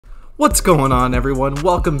What's going on, everyone?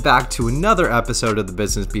 Welcome back to another episode of the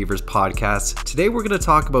Business Beavers podcast. Today we're going to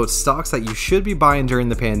talk about stocks that you should be buying during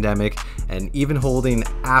the pandemic and even holding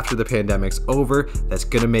after the pandemic's over that's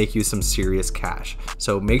going to make you some serious cash.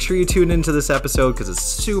 So make sure you tune into this episode because it's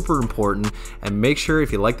super important, and make sure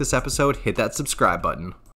if you like this episode, hit that subscribe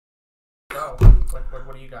button. Oh,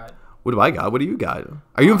 what do you got? What do I got? What do you got?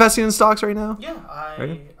 Are you investing in stocks right now? Yeah,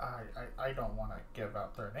 I don't want to give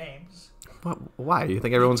out their names. What, why? You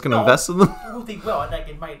think everyone's going to invest in them? I don't think will, and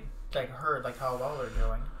it might hurt how well they're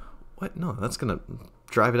doing. What? No, that's going to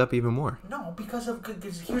drive it up even more. No, because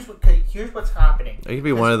here's what's happening. Are you gonna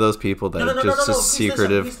be one of those people that just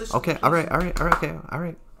secretive? Listen, okay, all right.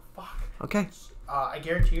 Fuck. Okay. I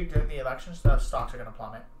guarantee you, during the elections, the stocks are gonna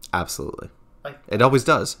plummet. Absolutely. It always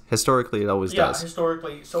does. Historically, it always does. Yeah,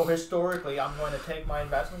 historically, I'm going to take my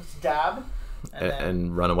investments, dab,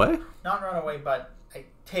 and run away. Not run away, but I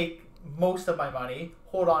take most of my money,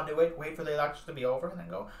 hold on to it, wait for the elections to be over, and then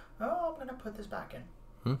go, I'm going to put this back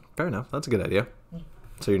in. Fair enough. That's a good idea.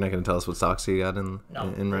 So you're not going to tell us what stocks you got in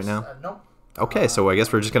right now? Nope. Okay, so I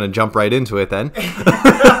guess we're just going to jump right into it then.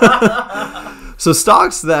 So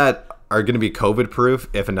stocks that are going to be COVID-proof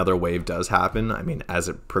if another wave does happen. I mean, as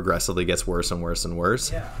it progressively gets worse and worse and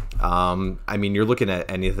worse. Yeah. I mean, you're looking at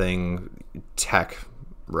anything tech,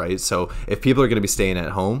 right? So if people are going to be staying at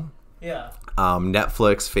home, yeah.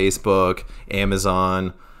 Netflix, Facebook,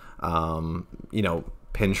 Amazon,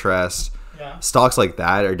 Pinterest, stocks like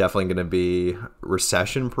that are definitely going to be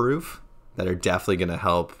recession-proof. That are definitely going to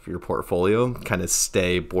help your portfolio kind of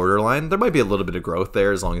stay borderline. There might be a little bit of growth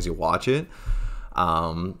there as long as you watch it.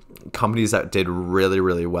 Companies that did really,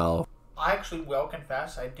 really well. I actually will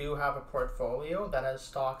confess, I do have a portfolio that has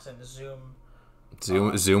stocks in Zoom.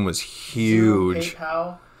 Zoom was huge. Zoom,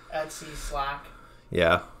 PayPal, Etsy, Slack.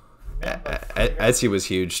 Yeah. Etsy was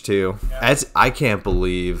huge too. Yeah. I can't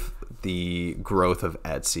believe the growth of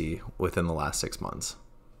Etsy within the last 6 months.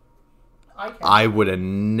 I would have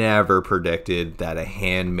never predicted that a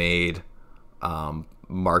handmade not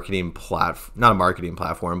a marketing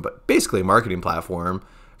platform, but basically a marketing platform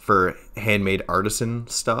for handmade artisan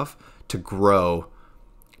stuff to grow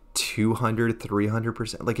 200,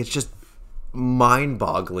 300%. Like, it's just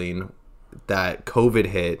mind-boggling that COVID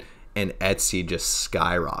hit and Etsy just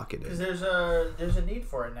skyrocketed. Because there's a need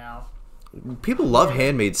for it now. People love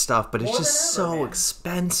handmade stuff, but it's just so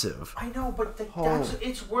expensive. I know, but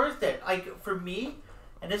it's worth it. Like, for me,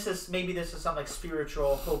 and this is some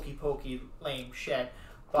spiritual hokey pokey lame shit.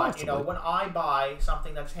 But when I buy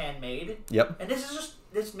something that's handmade, yep. And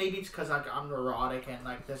maybe it's because I'm neurotic and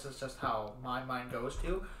this is just how my mind goes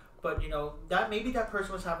to. But that maybe that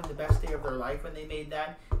person was having the best day of their life when they made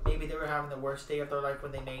that. Maybe they were having the worst day of their life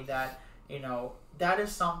when they made that. That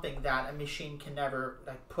is something that a machine can never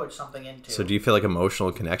put something into. So do you feel like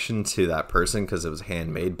emotional connection to that person because it was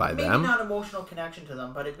handmade by them? Maybe not emotional connection to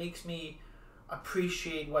them, but it makes me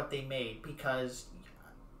appreciate what they made because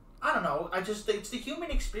I don't know. It's the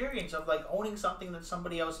human experience of owning something that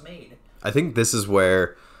somebody else made. I think this is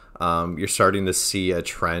where you're starting to see a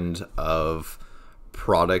trend of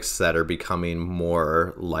products that are becoming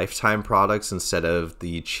more lifetime products instead of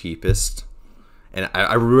the cheapest. And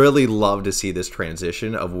I really love to see this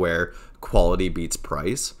transition of where quality beats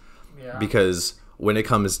price. Yeah. Because when it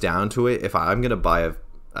comes down to it, if I'm going to buy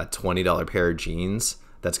a $20 pair of jeans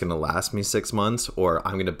that's going to last me 6 months, or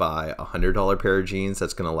I'm going to buy a $100 pair of jeans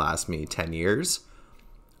that's going to last me 10 years,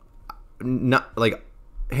 not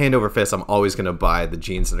hand over fist, I'm always going to buy the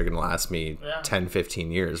jeans that are going to last me 10,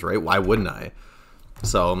 15 years, right? Why wouldn't I?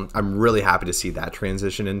 So I'm really happy to see that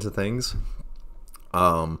transition into things.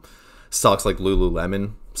 Stocks like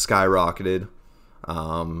Lululemon skyrocketed.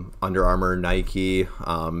 Under Armour, Nike,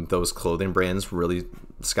 those clothing brands really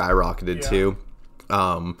skyrocketed too.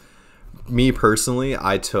 Me personally,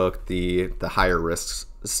 I took the higher risk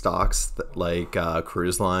stocks like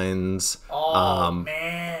cruise lines.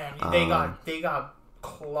 Man, they got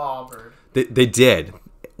clobbered. They did,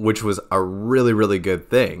 which was a really, really good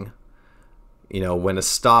thing. When a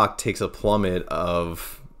stock takes a plummet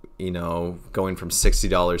of going from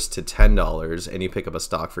 $60 to $10, and you pick up a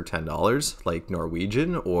stock for $10, like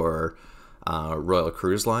Norwegian or Royal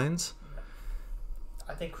Cruise Lines.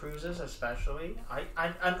 I think cruises, especially,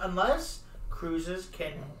 unless cruises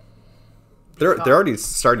can. They're already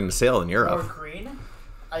starting to sail in Europe. Or green,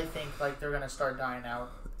 I think they're gonna start dying out.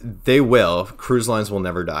 They will. Cruise lines will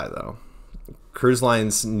never die, though. Cruise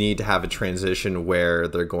lines need to have a transition where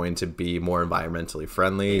they're going to be more environmentally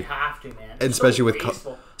friendly. They have to, man. And especially with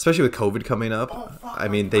COVID coming up. Oh, fuck. I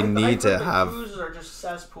mean, they need to have. Cruises are just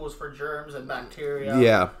cesspools for germs and bacteria.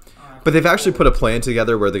 Yeah, but they've actually put a plan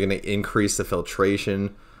together where they're going to increase the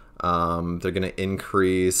filtration They're going to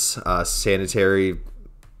increase sanitary,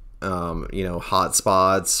 hot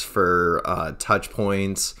spots for touch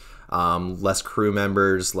points, less crew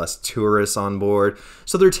members, less tourists on board.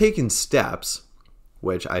 So they're taking steps,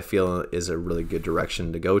 which I feel is a really good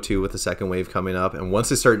direction to go to with the second wave coming up. And once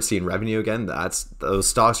they start seeing revenue again, those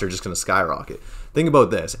stocks are just going to skyrocket. Think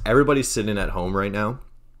about this. Everybody's sitting at home right now,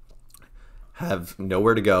 have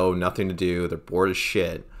nowhere to go, nothing to do. They're bored as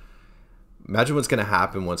shit. Imagine what's going to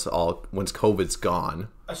happen once COVID's gone.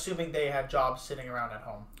 Assuming they have jobs sitting around at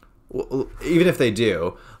home. Well, even if they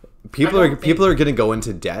do, people are going to go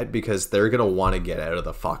into debt because they're going to want to get out of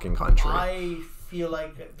the fucking country. I feel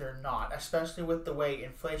like they're not, especially with the way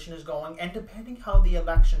inflation is going and depending how the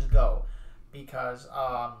elections go, because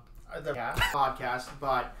the podcast,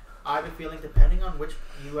 but I have a feeling depending on which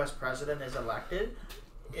U.S. president is elected,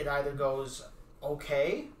 it either goes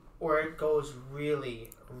okay or it goes really,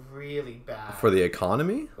 really bad. For the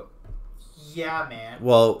economy? Yeah, man.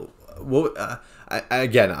 Well,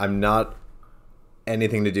 I'm not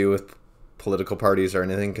anything to do with political parties or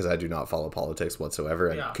anything because I do not follow politics whatsoever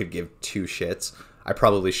and could give two shits. I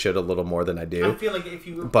probably should a little more than I do. I feel like if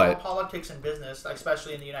you follow politics and business,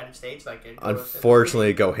 especially in the United States,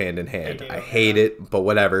 unfortunately go hand in hand. I hate it, but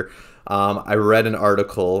whatever. I read an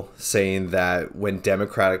article saying that when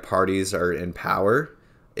Democratic parties are in power,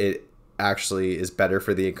 it actually is better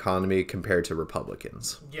for the economy compared to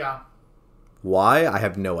Republicans. Yeah. Why? I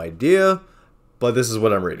have no idea, but this is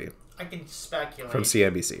what I'm reading. I can speculate. From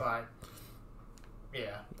CNBC. But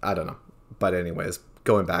yeah. I don't know. But anyways,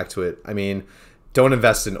 going back to it, I mean, don't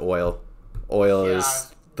invest in oil. Oil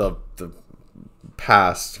is the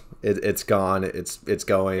past. It's gone. It's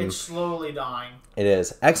going. It's slowly dying. It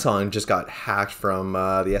is. Exxon just got hacked from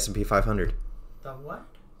the S&P 500. The what?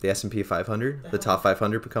 The S&P 500, the top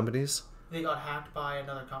 500 companies. They got hacked by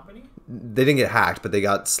another company? They didn't get hacked, but they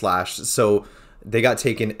got slashed. So they got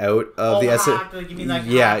taken out of the S&P. Like, you mean like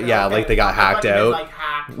yeah, hacked? yeah, Okay. like they got hacked out. Like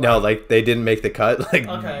hacked, no, like they didn't make the cut. Like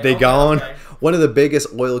gone. Okay. One of the biggest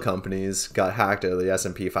oil companies got hacked out of the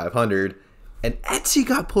S&P 500, and Etsy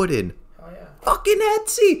got put in. Oh yeah. Fucking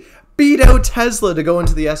Etsy beat out Tesla to go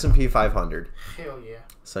into the S&P 500. Hell yeah.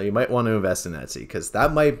 So you might want to invest in Etsy because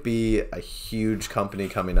that might be a huge company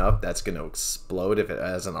coming up that's going to explode if it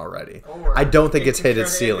hasn't already. Or I don't think it's hit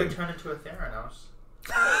its ceiling. It could turn into a Theranos.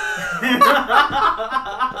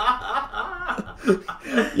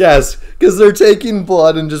 Yes, because they're taking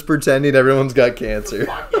blood and just pretending everyone's got cancer.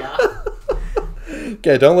 Fuck yeah.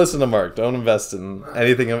 Okay, don't listen to Mark. Don't invest in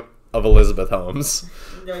anything of Elizabeth Holmes.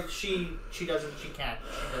 No, she can't. She doesn't have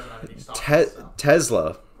any stocks.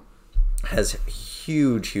 Tesla has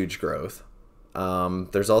huge growth.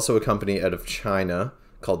 There's also a company out of China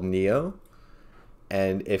called NIO,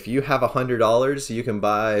 and if you have $100, you can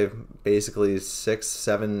buy basically 6,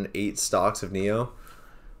 7, 8 stocks of NIO,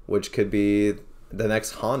 which could be the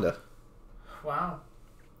next Honda. Wow.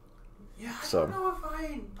 Yeah, I don't know if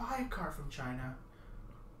I buy a car from China.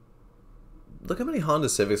 Look how many Honda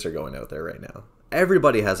Civics are going out there right now.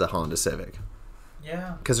 Everybody has a Honda Civic.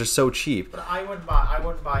 Yeah. Because they're so cheap. But I wouldn't buy. I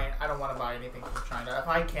don't want to buy anything from China. If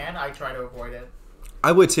I can, I try to avoid it.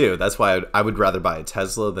 I would too. That's why I would rather buy a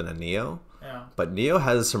Tesla than a NIO. Yeah. But NIO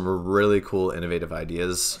has some really cool, innovative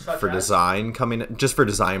ideas for design coming, just for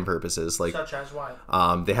design purposes. Like, such as what?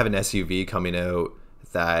 They have an SUV coming out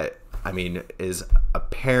that, I mean, is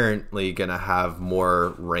apparently gonna have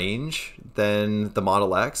more range than the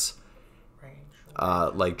Model X.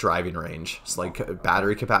 Like driving range. It's like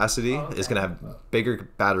battery capacity is going to have bigger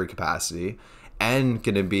battery capacity and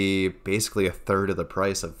going to be basically a third of the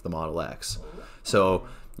price of the Model X. So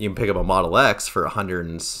you can pick up a Model X for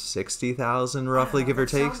 $160,000 roughly, give or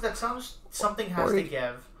take. That sounds something has to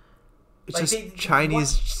give. It's like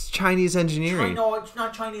just Chinese engineering. No, it's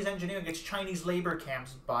not Chinese engineering. It's Chinese labor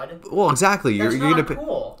camps, bud. Well, exactly. That's not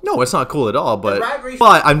cool. No, it's not cool at all. But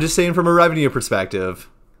I'm just saying from a revenue perspective.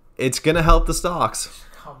 It's gonna help the stocks.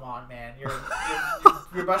 Come on, man. You're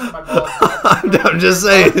busting my balls. I'm just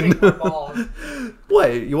saying.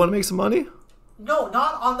 What? You want to make some money? No,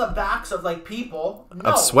 not on the backs of like people.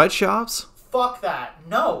 No. Of sweatshops? Fuck that.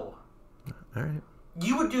 No. All right.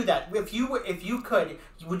 You would do that if you could.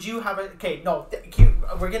 Would you have a? Okay, no.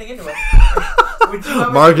 We're getting into it. Would you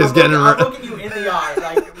have Mark is getting. I'm looking you in the eye,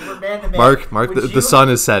 like we're man to man. Mark. The sun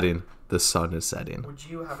is setting. The sun is setting. Would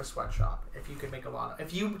you have a sweatshop if you could make a lot of?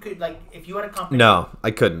 If you could, like, if you had a company? No,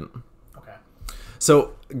 I couldn't. Okay.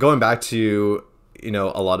 So going back to, a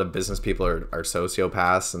lot of business people are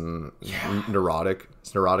sociopaths and neurotic.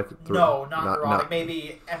 It's neurotic. No, not neurotic.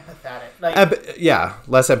 Maybe empathetic. Like,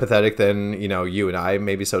 less empathetic than you and I,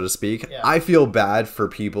 maybe so to speak. Yeah. I feel bad for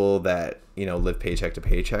people that live paycheck to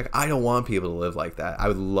paycheck. I don't want people to live like that. I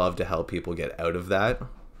would love to help people get out of that.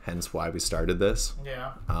 Hence why we started this.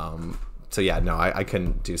 Yeah. So yeah, no, I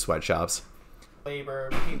couldn't do sweatshops. Labor,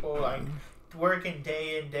 people like working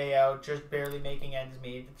day in, day out, just barely making ends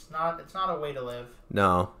meet. It's not a way to live.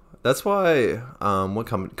 No. That's why what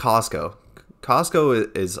company? Costco.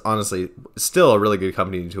 Costco is honestly still a really good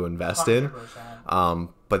company to invest 100%. in.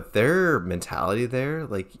 But their mentality there,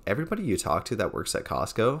 like everybody you talk to that works at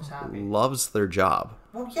Costco loves their job.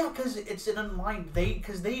 Well, yeah, because it's an online.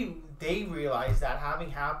 They realize that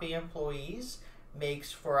having happy employees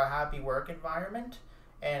makes for a happy work environment,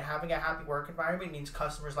 and having a happy work environment means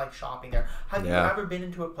customers like shopping there. Have you ever been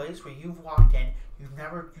into a place where you've walked in, you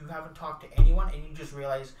haven't talked to anyone, and you just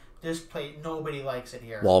realize this place nobody likes it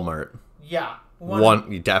here? Walmart. Yeah.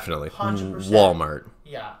 Definitely. 100%. Walmart.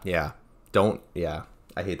 Yeah. Yeah.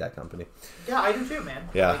 I hate that company. Yeah, I do too, man.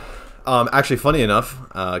 Yeah. Actually, funny enough,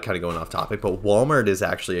 kind of going off topic, but Walmart is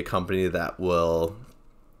actually a company that will.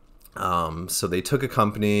 So they took a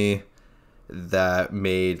company that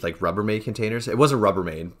made like Rubbermaid containers. It wasn't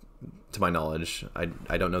Rubbermaid, to my knowledge.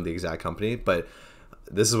 I don't know the exact company, but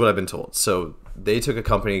this is what I've been told. So they took a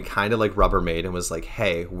company kind of like Rubbermaid and was like,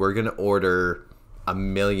 hey, we're going to order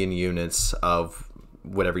 1 million units of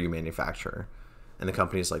whatever you manufacture. And the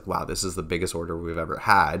company's like, wow, this is the biggest order we've ever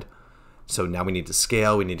had. So now we need to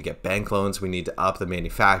scale. We need to get bank loans. We need to up the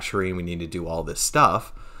manufacturing. We need to do all this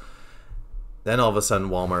stuff. Then all of a sudden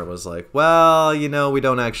Walmart was like, well, we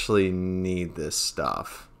don't actually need this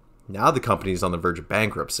stuff. Now the company's on the verge of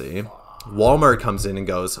bankruptcy. Walmart comes in and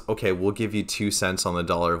goes, okay, we'll give you 2 cents on the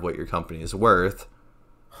dollar of what your company is worth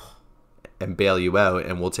and bail you out,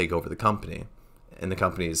 and we'll take over the company. And the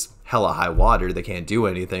company's hella high water. They can't do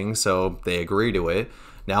anything, so they agree to it.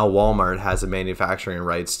 Now Walmart has the manufacturing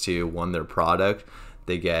rights to their product.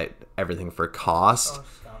 They get everything for cost.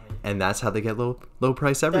 And that's how they get low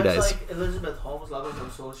price every day. That's like Elizabeth Holmes levels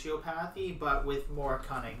of sociopathy, but with more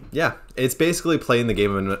cunning. Yeah, it's basically playing the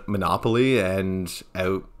game of Monopoly and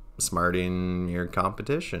outsmarting your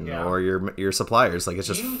competition or your suppliers. Like, it's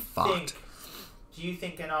just fucked. Do you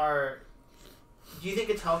think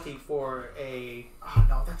it's healthy for a... Oh,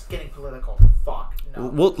 no, that's getting political. Fuck, no.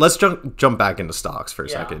 Well, let's jump back into stocks for a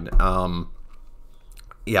second. I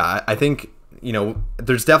think,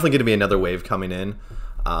 there's definitely going to be another wave coming in.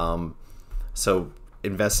 So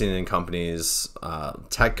investing in companies,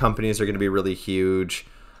 tech companies are going to be really huge.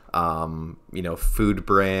 Food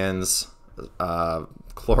brands,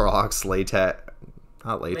 Clorox, latex,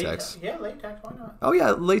 not latex. Yeah, latex. Why not? Oh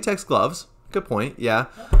yeah, latex gloves. Good point. Yeah.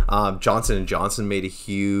 Johnson & Johnson made a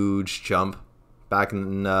huge jump back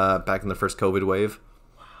in the first COVID wave.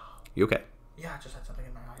 Wow. You okay? Yeah, I just had something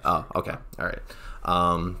in my eyes. Oh, okay. All right.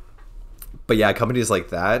 But yeah, companies like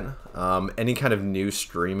that, any kind of new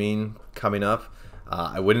streaming coming up,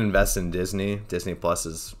 I wouldn't invest in Disney. Disney Plus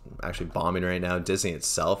is actually bombing right now. Disney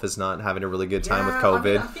itself is not having a really good time with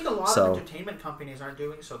COVID. I think a lot of entertainment companies aren't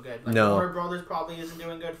doing so good. Like Warner Brothers probably isn't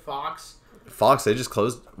doing good. Fox, they just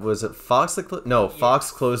closed. Was it Fox that No,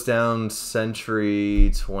 Fox closed down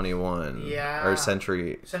Century 21. Yeah. Or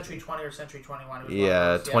Century 20 or Century 21.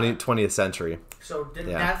 Yeah, 20th Century. So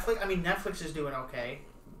Netflix, Netflix is doing okay.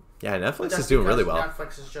 Yeah, Netflix is doing really well.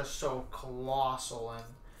 Netflix is just so colossal and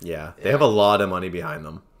they have a lot of money behind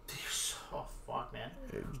them. Oh fuck, man.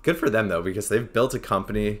 Good for them though, because they've built a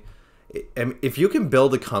company. If you can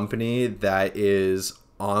build a company that is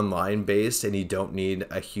online based and you don't need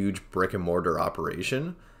a huge brick and mortar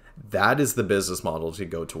operation, that is the business model to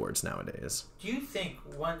go towards nowadays. Do you think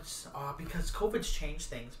once, because COVID's changed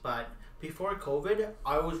things, but before COVID,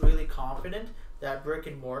 I was really confident that brick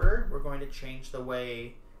and mortar were going to change the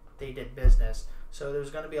way they did business. So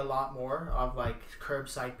there's going to be a lot more of like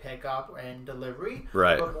curbside pickup and delivery.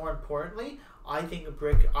 Right. But more importantly, I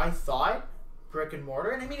thought brick and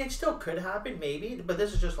mortar, and I mean it still could happen maybe, but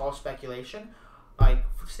this is just all speculation. Like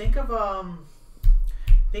think of a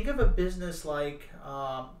business like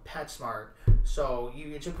PetSmart. So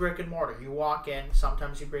it's a brick and mortar. You walk in,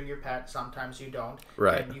 sometimes you bring your pet, sometimes you don't.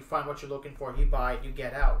 Right. And you find what you're looking for, you buy it, you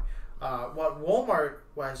get out. What Walmart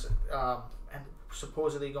was and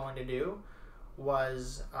supposedly going to do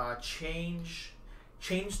was change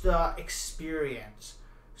the experience.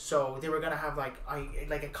 So they were gonna have like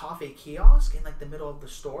a coffee kiosk in like the middle of the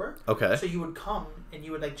store. Okay. So you would come and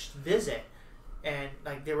you would like just visit, and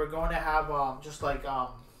like they were going to have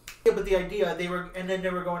but the idea they were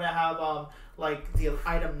going to have like the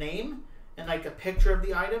item name and like a picture of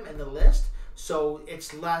the item and the list. So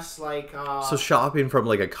it's less like so shopping from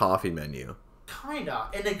like a coffee menu. Kinda,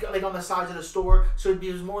 and like on the sides of the store, so it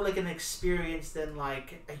was more like an experience than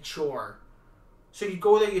like a chore. So you'd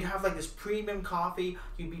go there, you'd have like this premium coffee,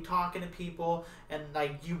 you'd be talking to people, and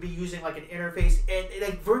like you'd be using like an interface, and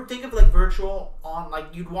like think of like virtual on,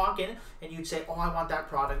 like you'd walk in and you'd say, oh, I want that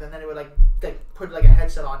product, and then it would like put like a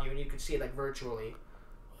headset on you and you could see it like virtually.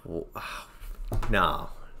 No,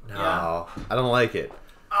 Yeah. I don't like it.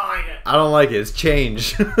 I don't like it. It's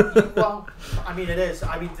change. Well, I mean, it is.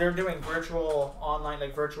 I mean, they're doing virtual online,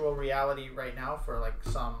 like virtual reality right now for like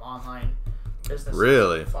some online businesses.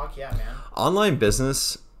 Really? Fuck yeah, man. Online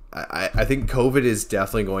business, I think COVID is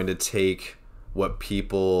definitely going to take what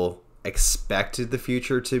people expected the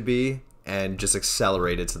future to be and just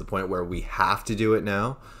accelerate it to the point where we have to do it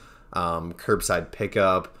now. Curbside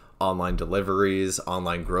pickup, online deliveries,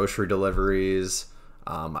 online grocery deliveries.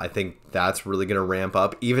 I think that's really going to ramp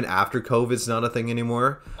up even after COVID's not a thing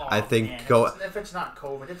anymore. Oh, I think man. If it's not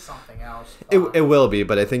COVID, it's something else. It will be,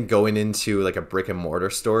 but I think going into like a brick and mortar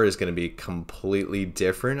store is going to be completely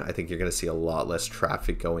different. I think you're going to see a lot less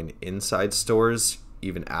traffic going inside stores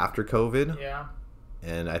even after COVID. Yeah.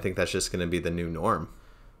 And I think that's just going to be the new norm.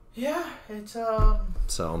 Yeah, it's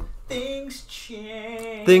So things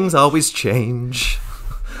change. Things always change.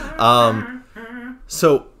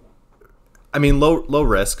 So I mean, low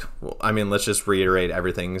risk. I mean, let's just reiterate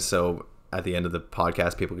everything. So at the end of the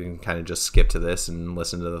podcast, people can kind of just skip to this and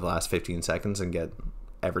listen to the last 15 seconds and get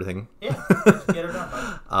everything. Yeah, just get it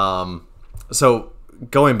done, bud. So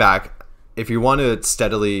going back, if you want to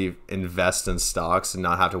steadily invest in stocks and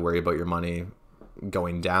not have to worry about your money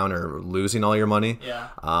going down or losing all your money, Yeah.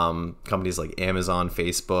 Companies like Amazon,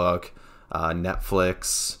 Facebook,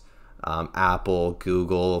 Netflix, Apple,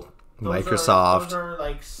 Google, Microsoft.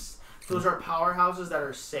 Those are powerhouses that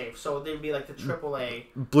are safe. So they'd be like the AAA.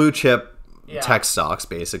 Blue chip Yeah. tech stocks,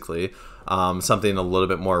 basically. Something a little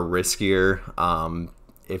bit more riskier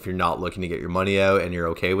if you're not looking to get your money out and you're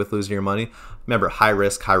okay with losing your money. Remember, high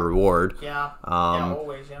risk, high reward. Yeah. Yeah,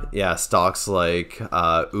 always, yeah. Yeah, stocks like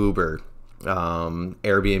Uber.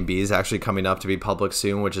 Airbnb is actually coming up to be public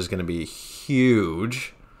soon, which is going to be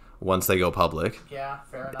huge once they go public. Yeah,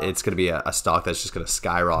 fair enough. It's going to be a stock that's just going to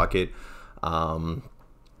skyrocket.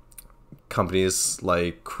 Companies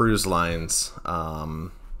like cruise lines,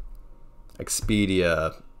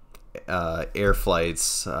 Expedia, air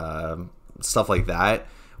flights, stuff like that,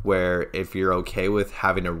 where if you're okay with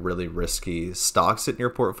having a really risky stock sit in your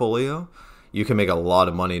portfolio, you can make a lot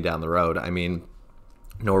of money down the road. I mean,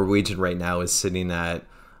 Norwegian right now is sitting at,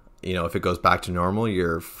 if it goes back to normal,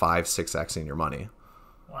 you're 5-6xing your money.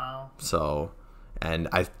 Wow. So, and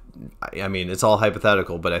I mean, it's all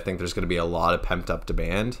hypothetical, but I think there's going to be a lot of pent up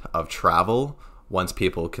demand of travel once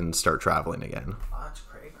people can start traveling again. Oh, that's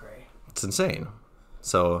cray. It's insane.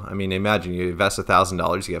 So, I mean, imagine you invest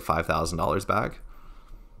 $1,000, you get $5,000 back.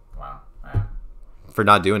 Wow. Yeah. For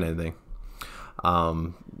not doing anything.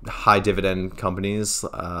 High dividend companies,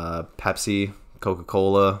 Pepsi,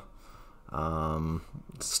 Coca-Cola,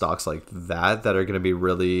 stocks like that are going to be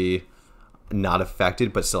really not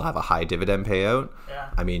affected but still have a high dividend payout. Yeah.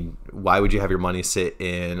 I mean, why would you have your money sit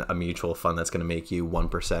in a mutual fund that's going to make you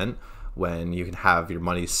 1% when you can have your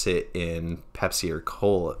money sit in Pepsi or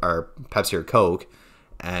Coke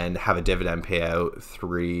and have a dividend payout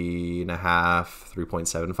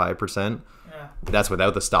 3.75%? Yeah. That's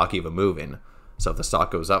without the stock even moving. So if the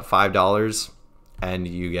stock goes up $5 and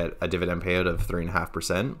you get a dividend payout of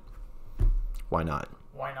 3.5%, why not?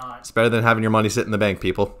 Why not? It's better than having your money sit in the bank,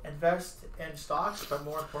 people. Invest in stocks, but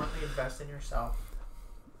more importantly, invest in yourself.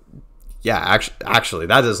 Yeah, actually,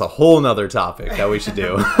 that is a whole nother topic that we should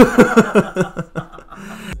do.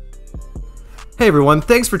 Hey everyone,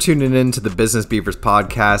 thanks for tuning in to the Business Beavers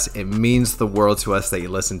podcast. It means the world to us that you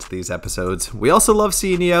listen to these episodes. We also love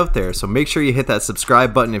seeing you out there, so make sure you hit that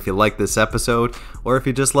subscribe button if you like this episode or if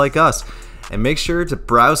you just like us. And make sure to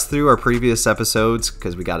browse through our previous episodes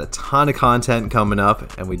because we got a ton of content coming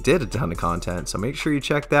up and we did a ton of content. So make sure you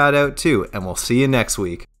check that out too. And we'll see you next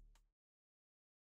week.